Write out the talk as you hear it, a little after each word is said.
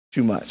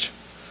too much.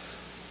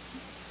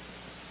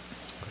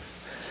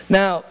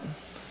 Now,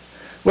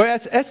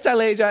 whereas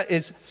Estaleja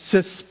is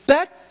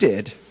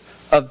suspected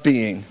of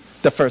being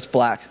the first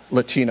black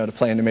Latino to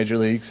play in the major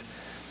leagues,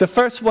 the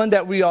first one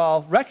that we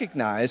all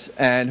recognize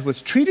and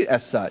was treated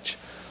as such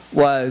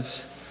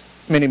was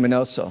Manny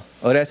Minoso,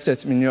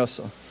 Orestes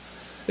Minoso.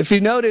 If you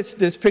notice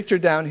this picture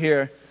down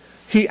here,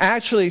 he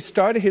actually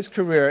started his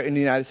career in the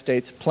United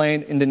States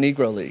playing in the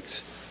Negro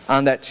Leagues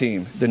on that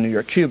team, the New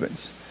York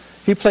Cubans.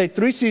 He played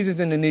 3 seasons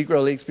in the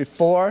Negro Leagues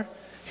before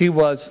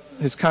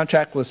his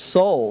contract was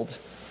sold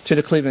to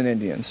the Cleveland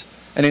Indians.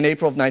 And in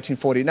April of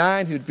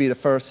 1949, he would be the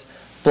first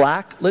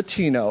black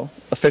Latino,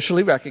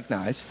 officially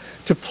recognized,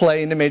 to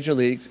play in the major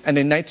leagues. And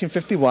in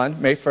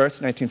 1951, May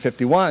 1st,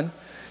 1951,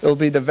 it will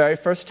be the very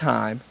first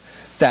time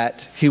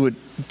that he would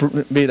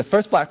be the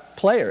first black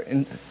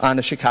player on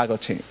the Chicago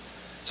team.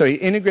 So he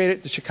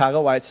integrated the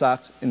Chicago White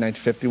Sox in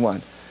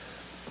 1951.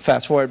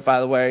 Fast forward, by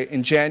the way,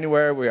 in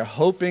January, we are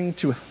hoping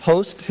to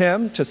host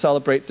him to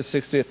celebrate the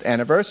 60th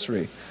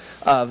anniversary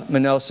of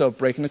Minoso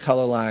breaking the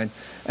color line.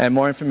 And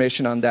more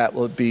information on that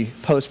will be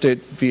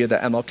posted via the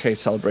MLK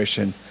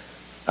Celebration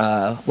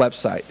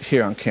website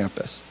here on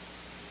campus.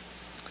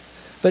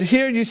 But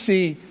here you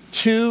see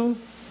 2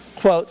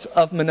 quotes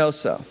of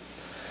Minoso.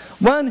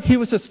 One, he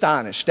was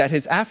astonished that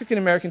his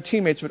African-American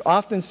teammates would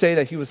often say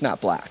that he was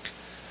not black.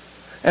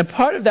 And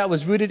part of that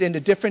was rooted in the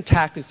different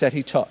tactics that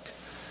he took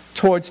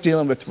towards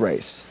dealing with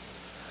race.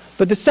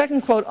 But the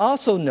second quote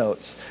also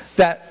notes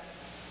that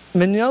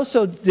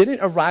Minoso didn't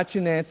arrive to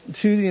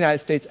the United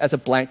States as a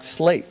blank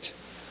slate.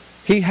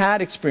 He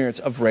had experience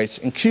of race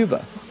in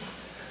Cuba.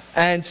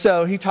 And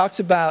so he talks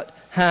about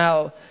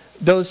how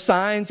those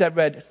signs that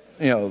read,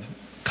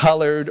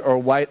 colored or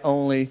white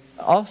only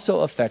also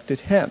affected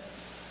him.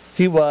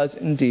 He was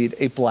indeed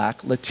a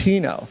black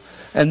Latino.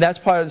 And that's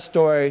part of the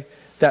story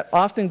that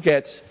often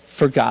gets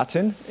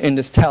forgotten in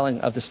this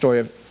telling of the story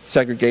of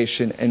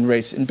segregation and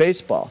race in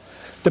baseball.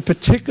 The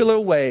particular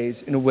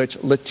ways in which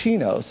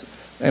Latinos,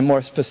 and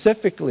more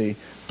specifically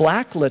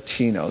black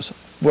Latinos,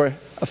 were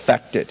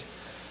affected.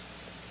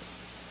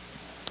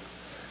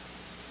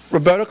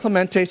 Roberto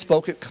Clemente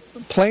spoke it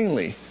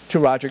plainly to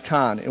Roger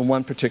Kahn in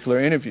one particular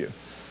interview.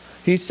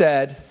 He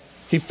said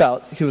he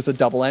felt he was a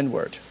double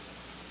N-word.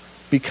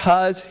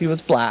 Because he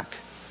was black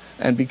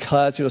and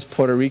because he was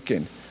Puerto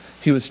Rican,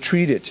 he was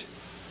treated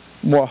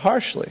more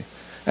harshly.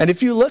 And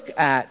if you look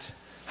at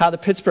how the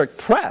Pittsburgh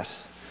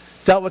press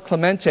dealt with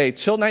Clemente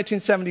till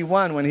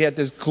 1971 when he had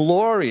this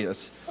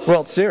glorious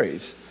World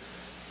Series,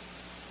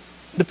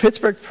 the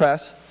Pittsburgh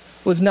press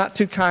was not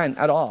too kind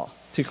at all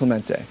to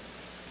Clemente.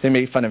 They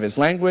made fun of his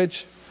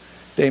language.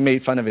 They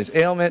made fun of his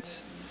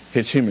ailments,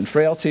 his human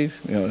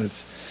frailties.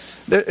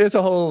 There's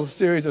a whole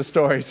series of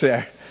stories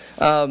there.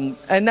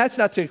 And that's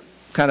not to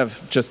kind of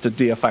just to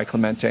deify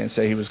Clemente and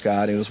say he was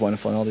God, he was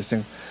wonderful and all these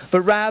things,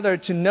 but rather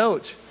to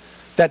note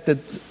that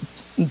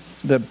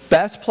the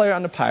best player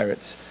on the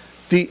Pirates,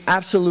 the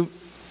absolute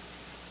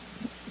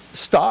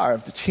star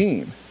of the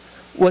team,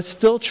 was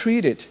still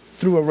treated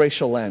through a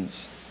racial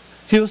lens.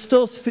 He was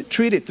still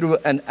treated through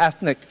an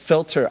ethnic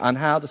filter on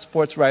how the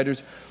sports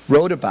writers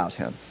wrote about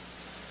him.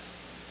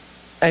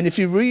 And if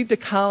you read the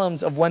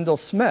columns of Wendell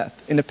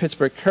Smith in the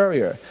Pittsburgh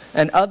Courier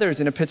and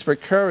others in the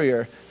Pittsburgh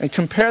Courier and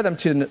compare them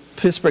to the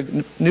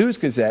Pittsburgh News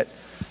Gazette,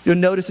 you'll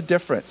notice a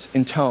difference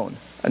in tone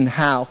and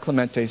how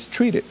Clemente is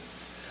treated.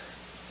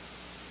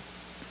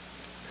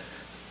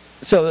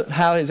 So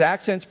how his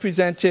accent's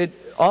presented,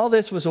 all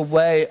this was a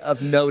way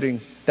of noting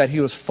that he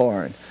was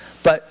foreign.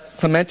 But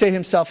Clemente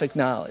himself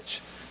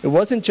acknowledged, it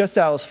wasn't just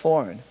that I was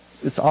foreign,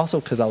 it's also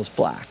because I was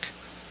black.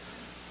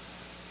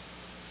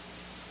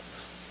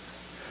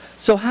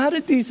 So how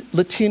did these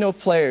Latino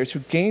players who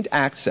gained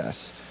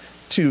access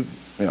to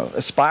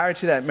aspire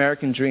to that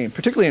American dream,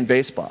 particularly in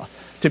baseball,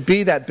 to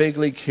be that big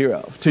league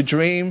hero, to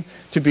dream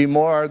to be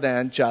more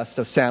than just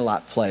a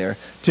sandlot player,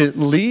 to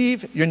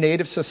leave your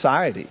native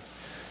society,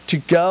 to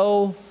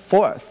go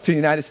forth to the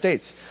United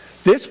States?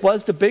 This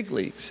was the big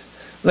leagues.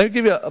 Let me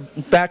give you a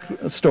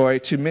backstory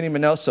to Manny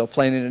Minoso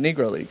playing in the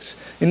Negro Leagues.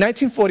 In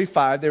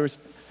 1945, there was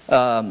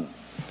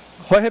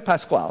Jorge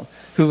Pascual,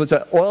 who was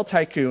an oil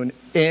tycoon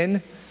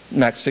in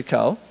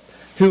Mexico,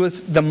 who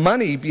was the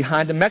money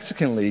behind the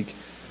Mexican League,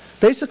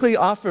 basically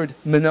offered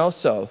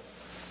Minoso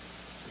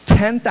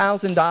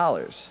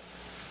 $10,000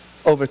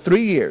 over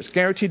 3 years,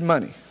 guaranteed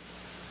money,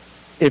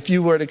 if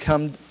you were to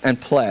come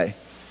and play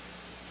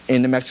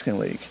in the Mexican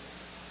League.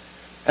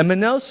 And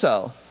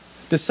Minoso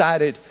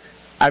decided,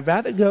 I'd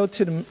rather go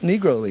to the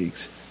Negro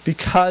Leagues,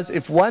 because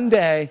if one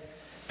day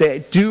they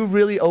do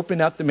really open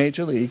up the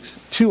major leagues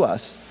to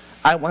us,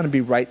 I want to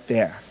be right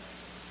there.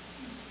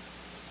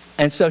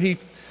 And so he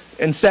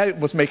instead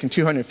was making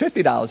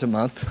 $250 a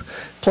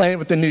month playing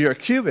with the New York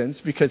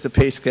Cubans, because the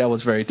pay scale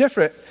was very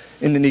different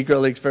in the Negro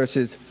Leagues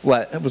versus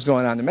what was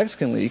going on in the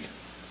Mexican League.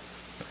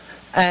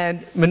 And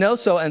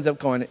Minoso ends up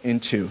going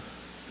into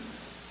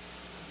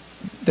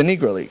the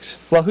Negro Leagues.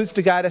 Well, who's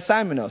the guy that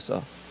signed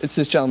Minoso? It's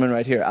this gentleman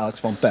right here, Alex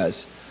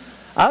Pompez.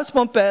 Alex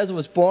Pompez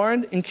was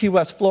born in Key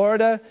West,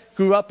 Florida,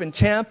 grew up in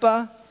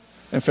Tampa,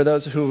 And for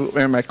those who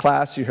were in my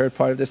class, you heard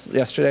part of this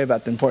yesterday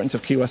about the importance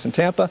of Key West and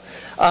Tampa.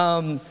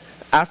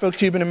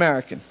 Afro-Cuban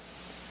American.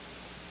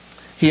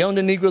 He owned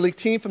a Negro League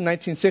team from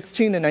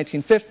 1916 to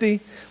 1950.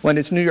 When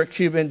his New York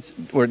Cubans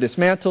were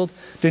dismantled,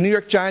 the New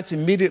York Giants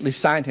immediately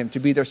signed him to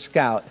be their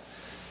scout.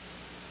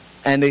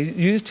 And they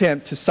used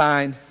him to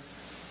sign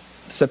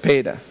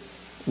Cepeda,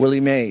 Willie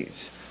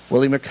Mays,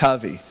 Willie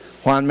McCovey,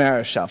 Juan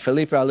Marichal,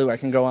 Felipe Alou. I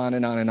can go on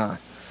and on and on.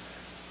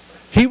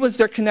 He was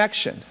their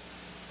connection.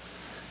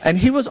 And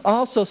he was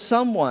also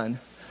someone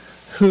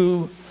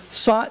who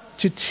sought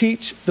to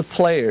teach the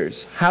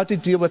players how to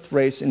deal with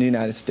race in the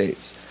United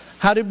States,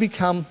 how to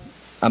become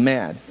a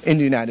man in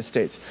the United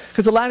States.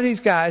 Because a lot of these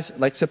guys,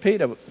 like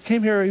Cepeda,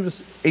 came here, he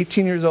was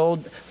 18 years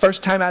old,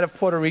 first time out of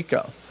Puerto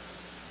Rico.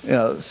 You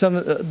know, some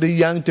of the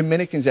young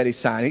Dominicans that he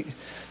signed.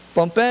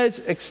 Pompez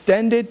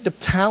extended the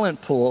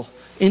talent pool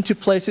into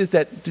places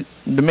that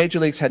the major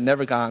leagues had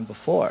never gone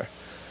before.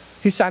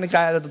 He signed a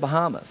guy out of the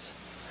Bahamas.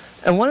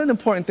 And one of the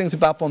important things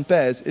about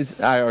Pompez is,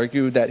 I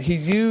argue, that he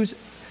used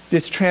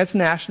this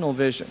transnational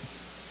vision.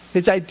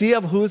 His idea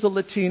of who's a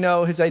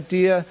Latino, his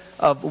idea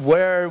of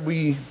where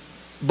we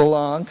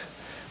belong,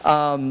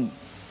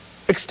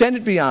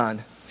 extended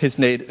beyond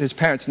his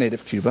parents'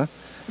 native Cuba,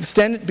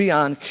 extended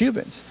beyond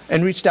Cubans,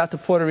 and reached out to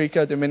Puerto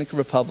Rico, Dominican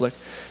Republic.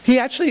 He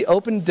actually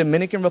opened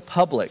Dominican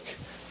Republic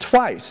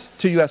twice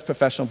to U.S.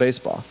 professional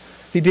baseball.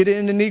 He did it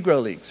in the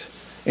Negro Leagues.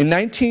 In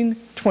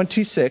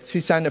 1926, he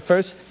signed the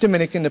first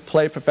Dominican to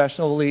play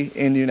professionally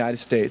in the United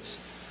States.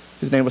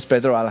 His name was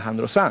Pedro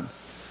Alejandro San.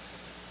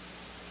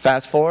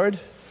 Fast forward,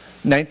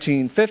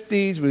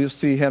 1950s, we will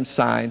see him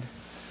sign,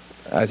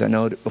 as I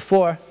noted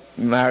before,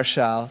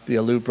 Marichal, the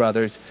Alou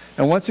brothers,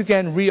 and once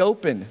again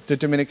reopen the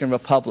Dominican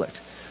Republic.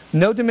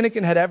 No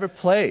Dominican had ever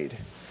played,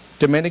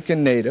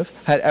 Dominican native,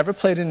 had ever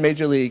played in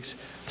major leagues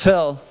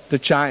till the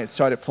Giants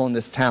started pulling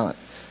this talent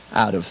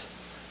out of.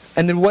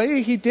 And the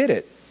way he did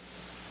it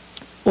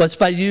was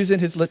by using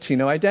his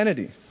Latino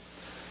identity.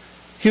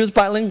 He was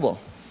bilingual.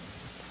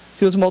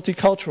 He was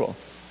multicultural.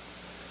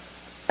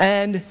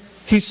 And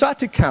he sought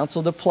to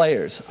counsel the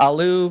players.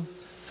 Alou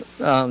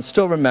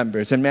still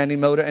remembers, and Manny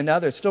Mota and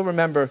others still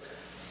remember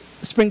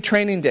spring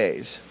training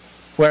days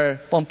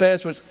where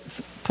Pompez would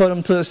put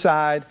them to the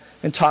side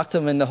and talk to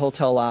them in the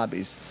hotel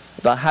lobbies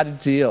about how to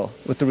deal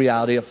with the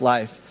reality of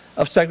life,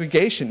 of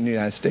segregation in the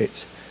United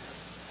States.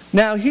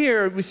 Now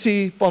here we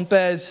see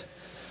Pompez,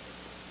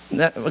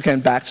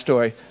 again,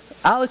 backstory.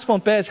 Alex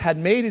Pompez had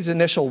made his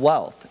initial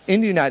wealth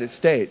in the United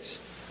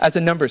States as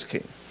a numbers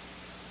king.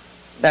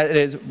 That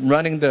is,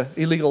 running the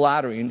illegal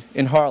lottery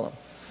in Harlem.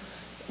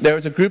 There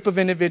was a group of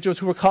individuals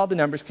who were called the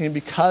numbers king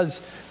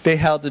because they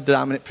held the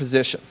dominant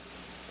position.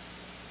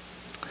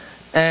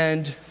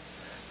 And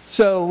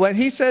so when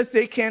he says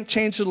they can't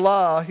change the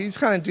law, he's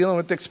kind of dealing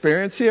with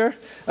experience here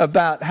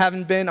about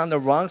having been on the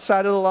wrong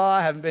side of the law,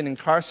 having been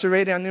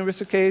incarcerated on numerous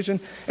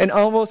occasions, and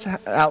almost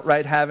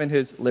outright having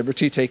his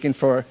liberty taken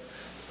for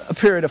a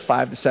period of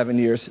 5 to 7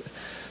 years.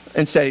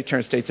 And say he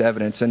turned state's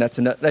evidence, and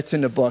that's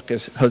in the book,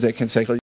 as Jose Canseco